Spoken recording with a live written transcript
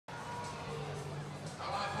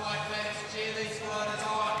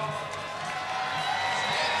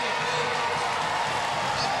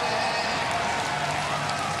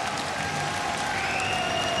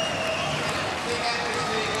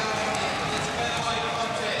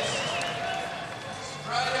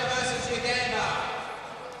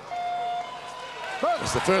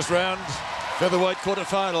It's the first round featherweight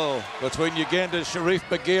quarter-final between Uganda's Sharif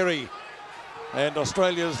Bogere and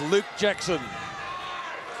Australia's Luke Jackson.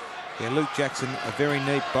 Yeah, Luke Jackson, a very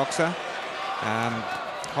neat boxer,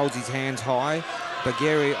 holds his hands high.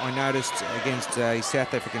 Bogere, I noticed against his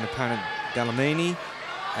South African opponent Dalamini,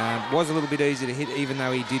 was a little bit easy to hit, even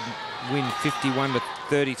though he did win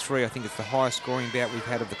 51-33. I think it's the highest scoring bout we've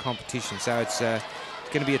had of the competition. So it's going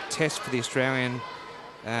to be a test for the Australian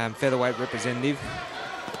featherweight representative,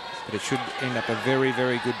 but it should end up a very,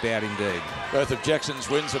 very good bout indeed. Both of Jackson's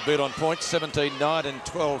wins have been on points, 17-9 and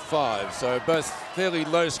 12-5. So both fairly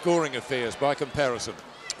low-scoring affairs by comparison.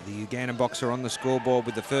 The Ugandan boxer on the scoreboard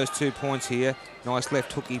with the first 2 points here. Nice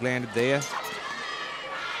left hook he landed there.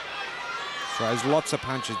 Throws lots of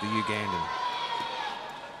punches, the Ugandan.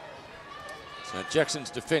 So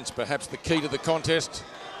Jackson's defence perhaps the key to the contest.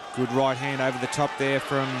 Good right hand over the top there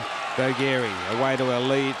from Bogere. Away to a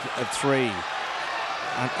lead of 3.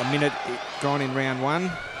 A minute gone in round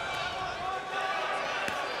 1.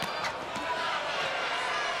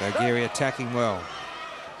 Bogere attacking well.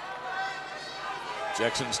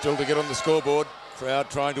 Jackson still to get on the scoreboard. Crowd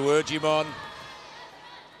trying to urge him on.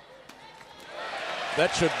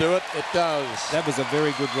 That should do it. It does. That was a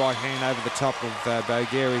very good right hand over the top of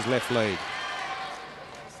Bogere's left lead.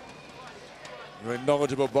 Very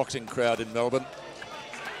knowledgeable boxing crowd in Melbourne.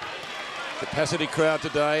 Capacity crowd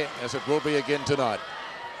today, as it will be again tonight.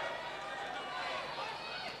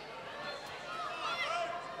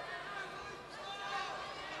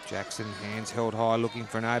 Jackson, hands held high, looking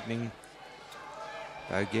for an opening.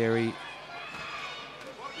 Bogere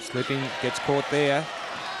slipping, gets caught there.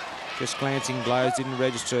 Just glancing blows, didn't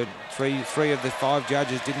register. Three of the 5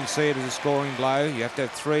 judges didn't see it as a scoring blow. You have to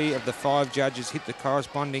have 3 of the 5 judges hit the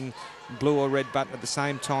corresponding blue or red button at the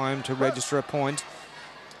same time to register a point.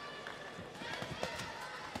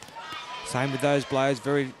 Same with those blows,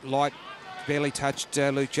 very light, barely touched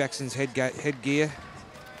Luke Jackson's headgear.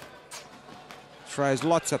 Throws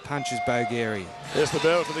lots of punches, Bogere. There's the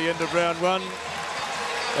bell for the end of round 1.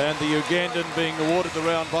 And the Ugandan being awarded the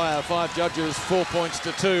round by our 5 judges, 4 points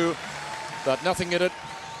to 2. But nothing in it.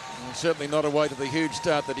 And certainly not away to the huge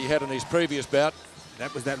start that he had in his previous bout.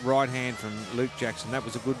 That was that right hand from Luke Jackson. That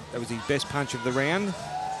was his best punch of the round.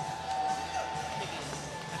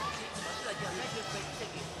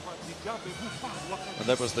 And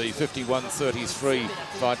that was the 51-33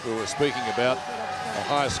 fight we were speaking about. The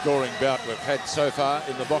highest scoring bout we've had so far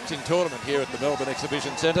in the boxing tournament here at the Melbourne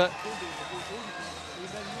Exhibition Centre.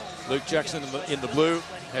 Luke Jackson in the blue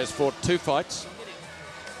has fought 2 fights.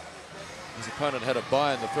 His opponent had a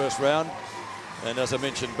bye in the first round. And as I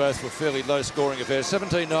mentioned, both were fairly low scoring affairs,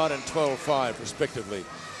 17-9 and 12-5 respectively.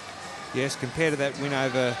 Yes, compared to that win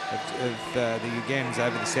over the Ugandans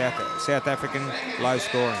over the South African, low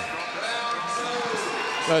scoring.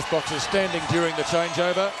 Both boxers standing during the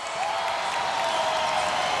changeover.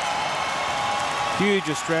 Huge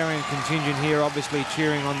Australian contingent here, obviously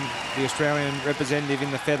cheering on the Australian representative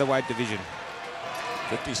in the featherweight division.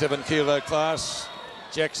 57 kilo class.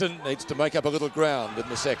 Jackson needs to make up a little ground in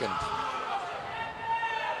the second.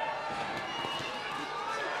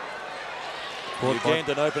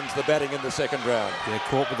 Ugandan opens the batting in the second round. Yeah,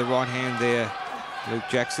 caught with the right hand there, Luke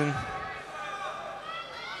Jackson.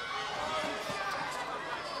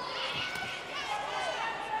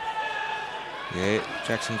 Yeah,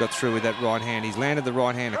 Jackson got through with that right hand. He's landed the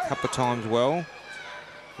right hand a couple of times well.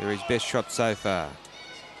 They're his best shot so far.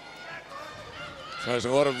 Throws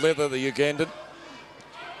a lot of leather, the Ugandan.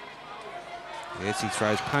 Yes, he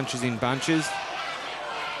throws punches in bunches.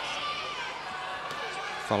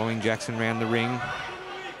 Following Jackson round the ring.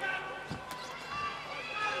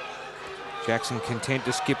 Jackson content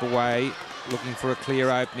to skip away, looking for a clear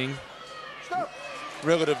opening.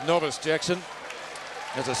 Relative novice, Jackson.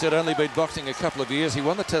 As I said, only been boxing a couple of years. He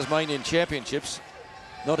won the Tasmanian Championships.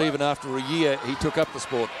 Not even after a year he took up the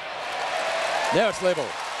sport. Now it's level.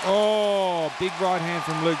 Oh, big right hand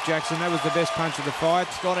from Luke Jackson. That was the best punch of the fight.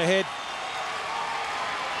 It's gone ahead.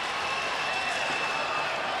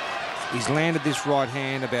 He's landed this right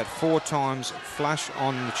hand about 4 times flush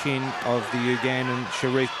on the chin of the Ugandan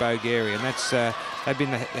Sharif Bogere, and that's they've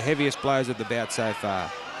been the heaviest blows of the bout so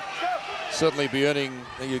far. Certainly be earning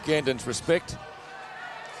the Ugandan's respect.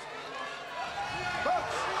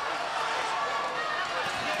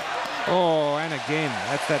 Oh, and again,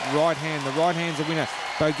 that's that right hand. The right hand's the winner.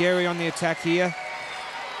 Bogere on the attack here.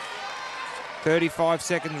 35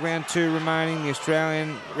 seconds, round 2 remaining. The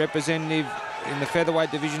Australian representative in the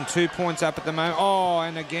featherweight division, 2 points up at the moment. Oh,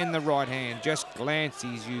 and again the right hand. Just glanced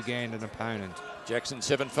his Ugandan opponent. Jackson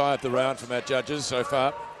 7-5 the round from our judges so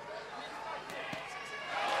far.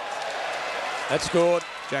 That scored.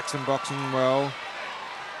 Jackson boxing well,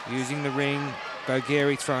 using the ring.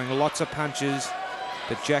 Bogere throwing lots of punches,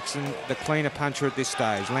 but Jackson the cleaner puncher at this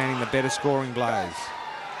stage, landing the better scoring blows.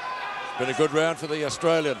 Been a good round for the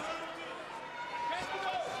Australian.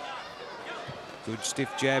 Good stiff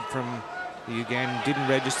jab from the Ugandan, didn't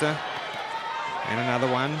register. And another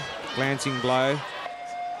one, glancing blow.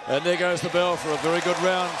 And there goes the bell for a very good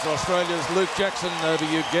round for Australia's Luke Jackson over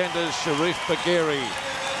Uganda's Sharif Bogere.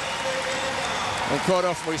 And quite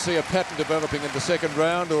often we see a pattern developing in the second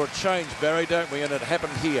round, or a change, Barry, don't we? And it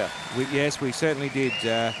happened here. Yes, we certainly did.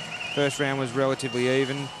 First round was relatively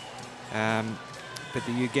even, but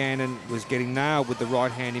the Ugandan was getting nailed with the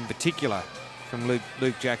right hand in particular from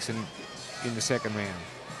Luke Jackson in the second round.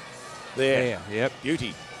 There. Yep.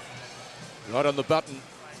 Beauty. Right on the button.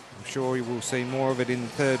 I'm sure we will see more of it in the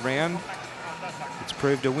third round. It's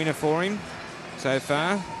proved a winner for him so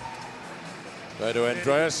far. Go to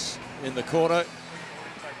Andreas in the corner,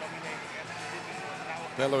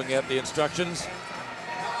 bellowing out the instructions.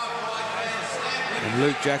 And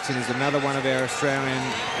Luke Jackson is another one of the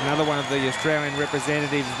Australian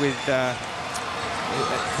representatives with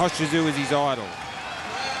Kosciuszko as his idol.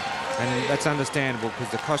 And that's understandable, because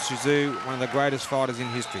the Kosciuszko, one of the greatest fighters in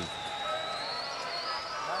history.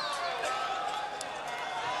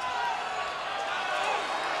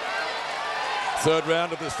 Third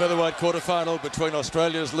round of this featherweight quarterfinal between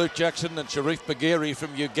Australia's Luke Jackson and Sharif Bogere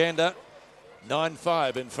from Uganda.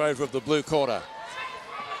 9-5 in favour of the blue corner.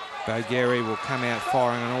 Bogere will come out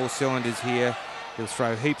firing on all cylinders here. He'll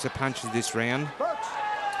throw heaps of punches this round.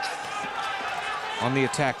 On the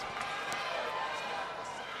attack.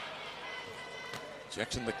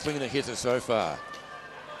 Jackson the cleaner hitter so far.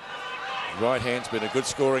 Right hand's been a good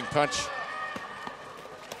scoring punch.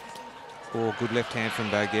 Oh, good left hand from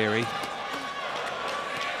Bogere.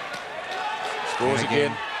 Scores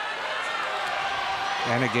again.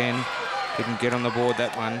 And again. Didn't get on the board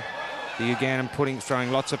that one. The Ugandan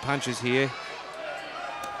throwing lots of punches here.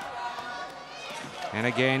 And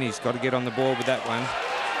again, he's got to get on the board with that one.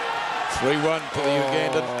 3-1 to the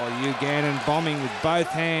Ugandan. Oh, Ugandan bombing with both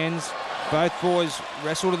hands. Both boys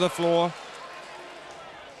wrestle to the floor.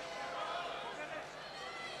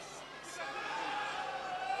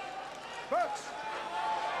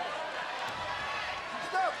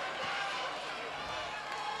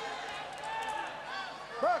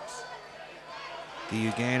 The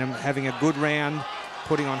Ugandan having a good round,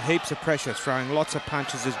 putting on heaps of pressure, throwing lots of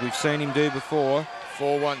punches as we've seen him do before.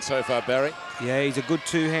 4-1 so far, Barry. Yeah, he's a good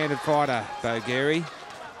two-handed fighter, Bogere.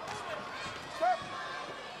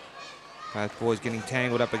 Both boys getting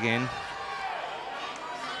tangled up again.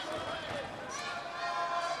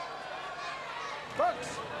 Well,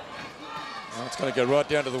 it's going to go right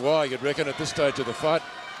down to the wire, you'd reckon, at this stage of the fight.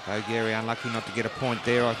 Bogere unlucky not to get a point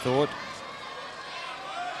there, I thought.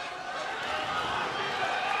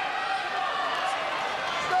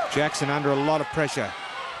 Jackson under a lot of pressure.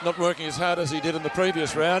 Not working as hard as he did in the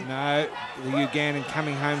previous round. No, the Ugandan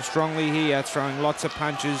coming home strongly here, throwing lots of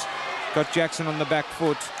punches. Got Jackson on the back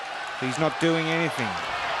foot. He's not doing anything.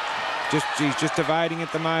 He's just evading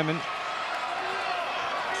at the moment.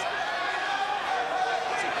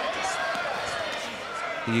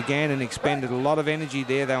 The Ugandan expended a lot of energy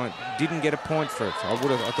there, though, didn't get a point for it. I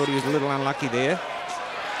thought he was a little unlucky there.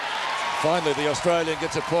 Finally, the Australian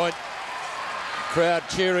gets a point. Crowd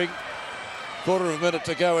cheering. Quarter of a minute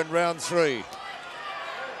to go in round 3.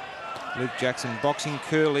 Luke Jackson boxing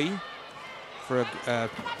coolly for a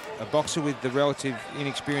boxer with the relative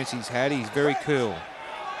inexperience he's had. He's very cool.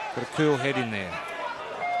 Got a cool head in there.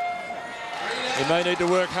 He may need to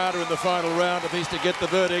work harder in the final round if he's to get the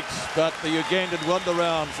verdict, but the Ugandan won the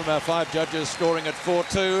round from our 5 judges, scoring at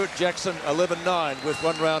 4-2. Jackson 11-9 with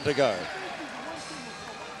 1 round to go.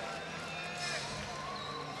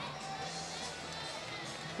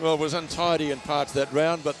 Well, it was untidy in parts that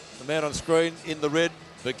round, but the man on screen in the red,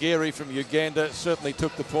 Bogere from Uganda, certainly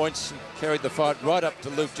took the points and carried the fight right up to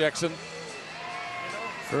Luke Jackson.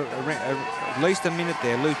 For at least a minute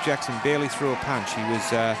there, Luke Jackson barely threw a punch. He was,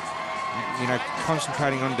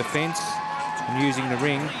 concentrating on defence and using the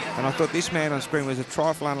ring. And I thought this man on screen was a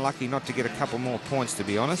trifle unlucky not to get a couple more points, to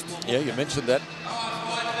be honest. Yeah, you mentioned that.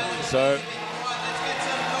 So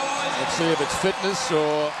let's see if it's fitness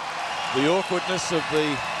or the awkwardness of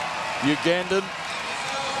the Ugandan.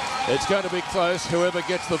 It's going to be close, whoever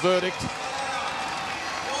gets the verdict.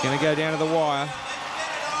 Going to go down to the wire.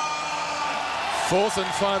 4th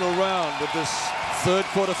and final round of this 3rd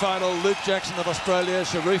quarterfinal. Luke Jackson of Australia,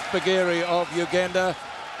 Sharif Bogere of Uganda.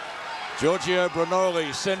 Giorgio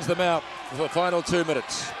Brunoli sends them out for the final 2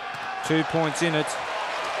 minutes. 2 points in it.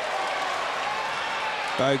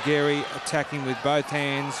 Bogere attacking with both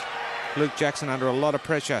hands. Luke Jackson under a lot of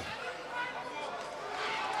pressure.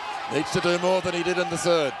 Needs to do more than he did in the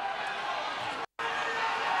third.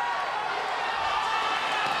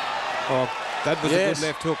 Oh, that was a good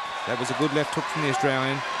left hook. That was a good left hook from the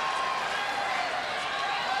Australian.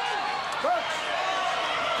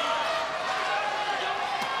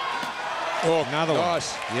 Oh, another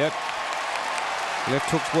nice. One. Yep. Left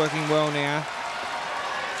hook's working well now.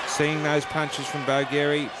 Seeing those punches from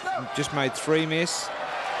Bogere, just made 3 miss.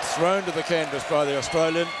 Thrown to the canvas by the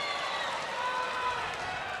Australian.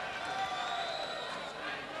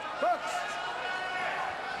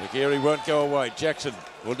 Bogere won't go away. Jackson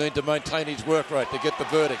will need to maintain his work rate to get the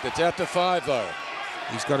verdict. It's out to 5 though.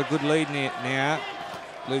 He's got a good lead now.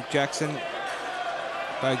 Luke Jackson.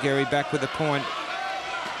 Bogere back with a point.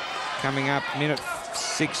 Coming up, minute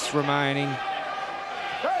 6 remaining.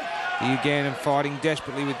 The Ugandan fighting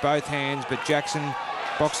desperately with both hands, but Jackson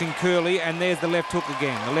boxing coolly, and there's the left hook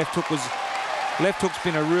again. The left hook's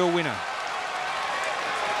been a real winner.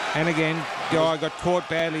 And again, Guy got caught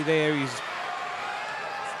badly there.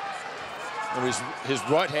 His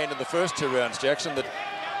right hand in the first 2 rounds, Jackson, that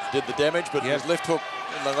did the damage, but his left hook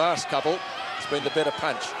in the last couple has been the better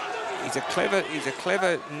punch. He's a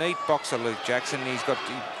clever, neat boxer, Luke Jackson. He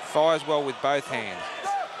fires well with both hands.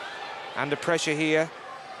 Under pressure here.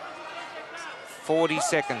 40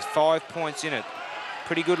 seconds, 5 points in it.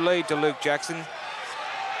 Pretty good lead to Luke Jackson.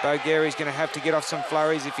 Bogere's going to have to get off some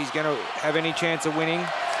flurries if he's going to have any chance of winning.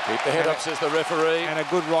 Keep the head up, says the referee. And a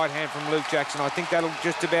good right hand from Luke Jackson. I think that'll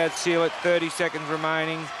just about seal it. 30 seconds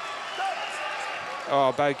remaining.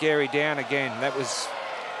 Oh, Bogere down again.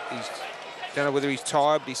 Don't know whether he's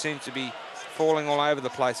tired, but he seems to be falling all over the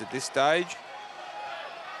place at this stage.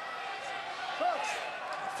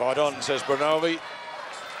 Fight on, says Brinovi.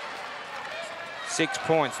 6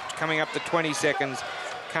 points, coming up to 20 seconds.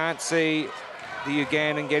 Can't see the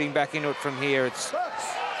Ugandan getting back into it from here. It's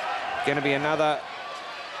going to be another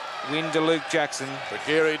win to Luke Jackson.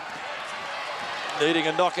 Bogere needing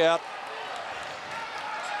a knockout.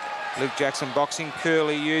 Luke Jackson boxing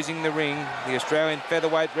coolly, using the ring. The Australian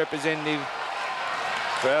featherweight representative.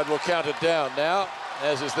 Crowd will count it down now,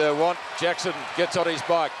 as is their want. Jackson gets on his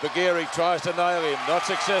bike. Bogere tries to nail him, not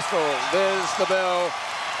successful. There's the bell.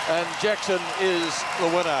 And Jackson is the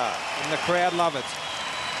winner. And the crowd love it.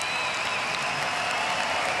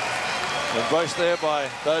 Embraced there by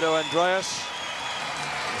Dodo Andreas,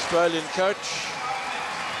 Australian coach.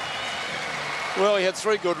 Well, he had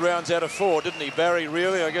 3 good rounds out of 4, didn't he, Barry,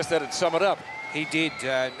 really? I guess that'd sum it up. He did.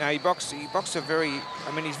 No, he boxed a very...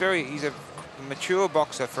 I mean, he's a mature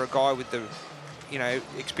boxer for a guy with the,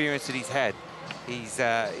 experience that he's had. He's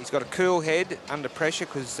got a cool head under pressure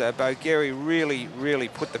because Bogere really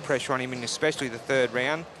put the pressure on him, in especially the 3rd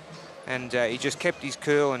round. And he just kept his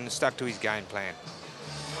cool and stuck to his game plan.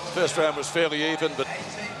 First round was fairly even, but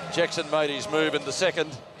Jackson made his move in the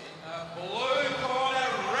second.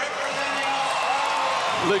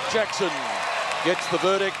 Luke Jackson gets the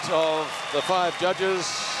verdict of the 5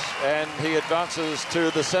 judges, and he advances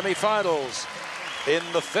to the semi-finals in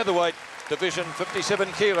the featherweight division,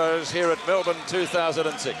 57 kilos, here at Melbourne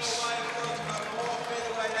 2006.